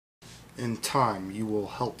In time, you will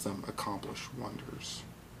help them accomplish wonders.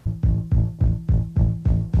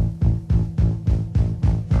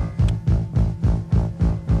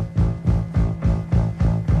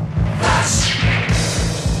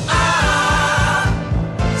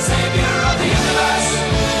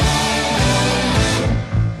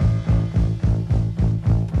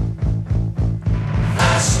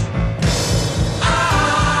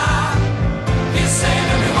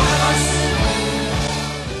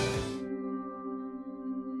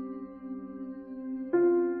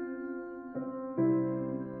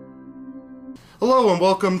 Hello and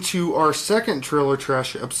welcome to our second trailer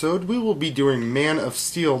trash episode. We will be doing Man of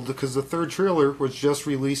Steel because the third trailer was just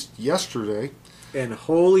released yesterday. And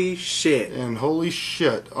holy shit.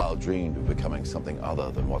 I dreamed of becoming something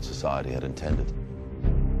other than what society had intended.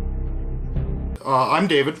 I'm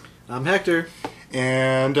David. I'm Hector.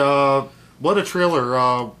 And what a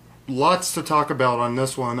trailer. Lots to talk about on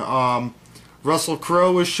this one. Russell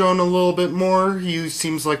Crowe is shown a little bit more. He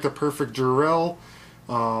seems like the perfect Jor-El.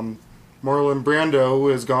 Marlon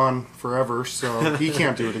Brando is gone forever, so he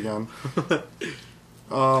can't do it again.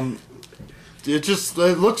 It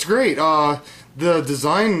looks great. The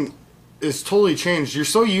design is totally changed. You're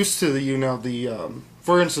so used to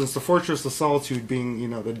for instance, the Fortress of Solitude being,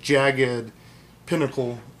 the jagged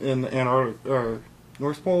pinnacle in Antarctica,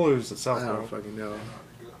 North Pole, or is it South Pole? I don't fucking know.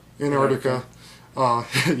 Antarctica.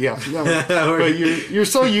 Yeah. But you're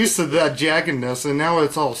so used to that jaggedness, and now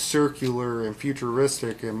it's all circular and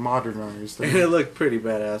futuristic and modernized. And it looked pretty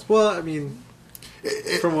badass. Well, I mean,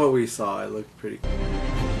 from what we saw, it looked pretty cool.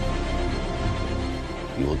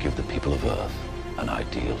 You will give the people of Earth an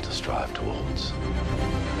ideal to strive towards.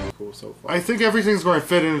 Cool so far. I think everything's going to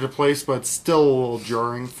fit into place, but it's still a little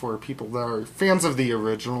jarring for people that are fans of the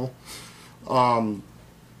original.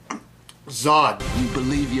 Zod. You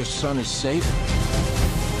believe your son is safe?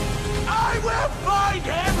 I will find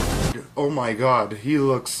him! Oh my god, he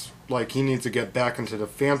looks like he needs to get back into the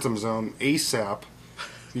Phantom Zone ASAP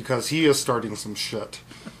because he is starting some shit.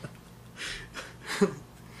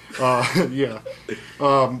 Yeah.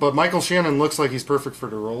 But Michael Shannon looks like he's perfect for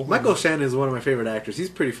the role. Michael Shannon is one of my favorite actors. He's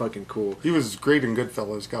pretty fucking cool. He was great in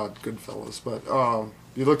Goodfellas. God, Goodfellas. But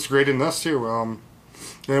he looks great in this too.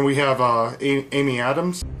 Then we have Amy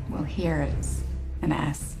Adams. Well, here is an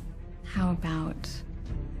S. How about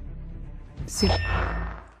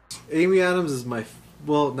Amy Adams is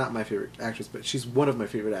not my favorite actress, but she's one of my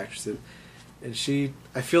favorite actresses. And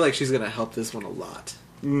I feel like she's going to help this one a lot.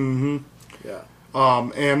 Mm-hmm. Yeah.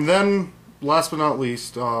 And then, last but not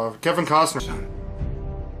least, Kevin Costner. Son,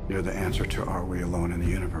 you're the answer to Are We Alone in the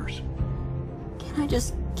Universe? Can I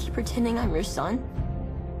just keep pretending I'm your son?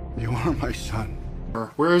 You are my son.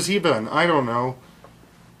 Where has he been? I don't know.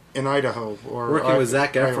 In Idaho, or working with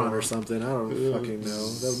Zac Efron or something. I don't fucking know.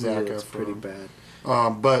 That Zac movie looks Efron. pretty bad.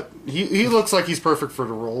 But he looks like he's perfect for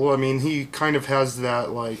the role. I mean, he kind of has that,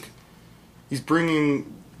 he's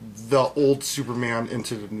bringing the old Superman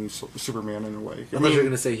into the new Superman in a way. Unless you're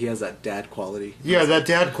going to say he has that dad quality. Yeah, that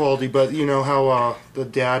dad quality, but you know how the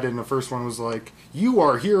dad in the first one was like, you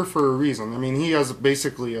are here for a reason. I mean, he has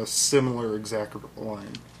basically a similar exact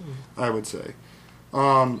line, I would say.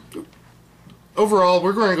 Overall,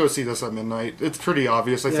 we're going to go see this at midnight. It's pretty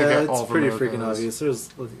obvious. I think at all of it's pretty America freaking is. obvious.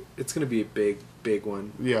 It's going to be a big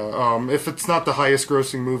one. Yeah, if it's not the highest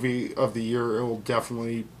grossing movie of the year, it will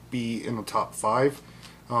definitely be in the top 5.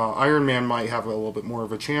 Iron Man might have a little bit more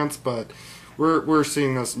of a chance, but we're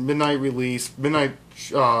seeing this midnight release.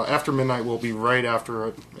 After midnight will be right after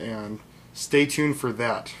it, and stay tuned for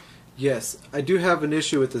that. Yes, I do have an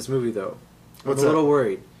issue with this movie though. I'm a little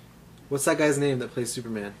worried. What's that guy's name that plays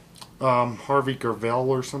Superman? Harvey Keitel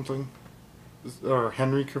or something, or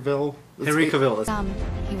Henry Cavill. Henry Cavill.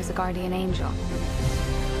 he was a guardian angel.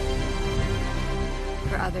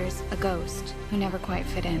 For others, a ghost who never quite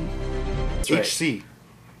fit in. Right. HC.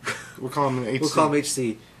 We'll call him HC. We'll call him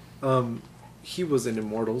HC. He was in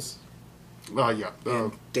Immortals. Yeah.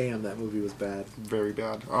 And damn, that movie was bad. Very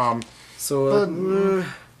bad.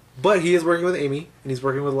 But he is working with Amy, and he's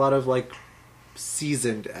working with a lot of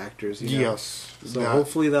seasoned actors. You know? Yes. So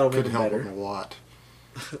hopefully that'll make him better. Him a lot.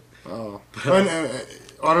 And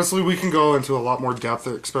honestly, we can go into a lot more depth,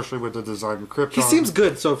 especially with the design of Krypton. He seems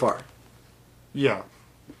good so far. Yeah.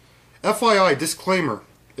 FYI, disclaimer.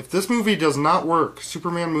 If this movie does not work,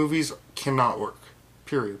 Superman movies cannot work.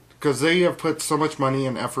 Period. Because they have put so much money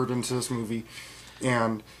and effort into this movie,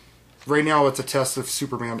 and right now it's a test if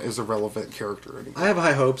Superman is a relevant character anymore. I have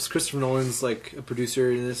high hopes. Christopher Nolan's a producer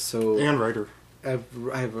in this, so... And writer. I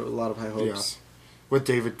have a lot of high hopes. Yeah. With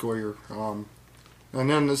David Goyer. And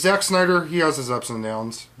then Zack Snyder, he has his ups and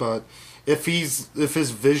downs, but if his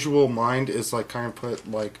visual mind is like kind of put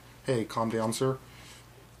like, hey, calm down, sir.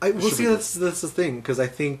 We'll see. That's the thing, because I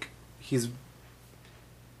think he's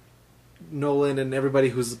Nolan and everybody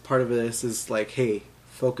who's part of this is like, hey,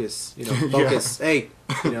 focus, focus, hey,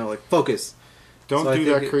 like focus. Don't do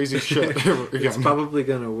that crazy shit ever again. It's probably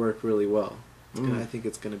gonna work really well. I think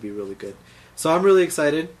it's gonna be really good. So I'm really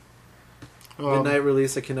excited. Midnight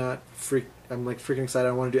release. I'm like freaking excited.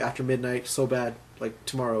 I want to do After Midnight so bad, like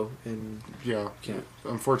tomorrow. And can't.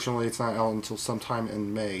 Unfortunately, it's not out until sometime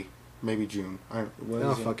in May, maybe June. I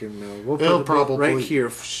don't fucking know. We'll It'll put it probably right here.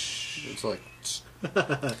 It's like.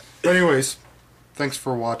 Anyways, thanks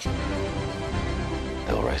for watching.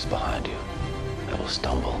 They will race behind you. They will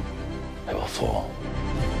stumble. They will fall.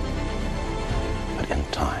 But in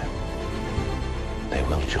time, they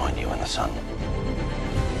will join you in the sun.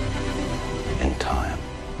 In time,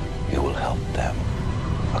 you will help them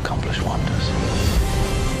accomplish wonders.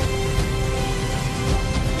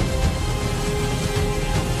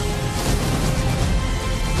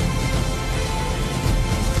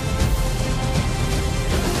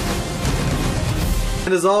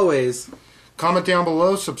 And as always, comment down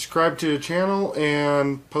below, subscribe to the channel,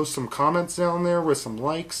 and post some comments down there with some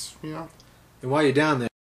likes, And while you're down there,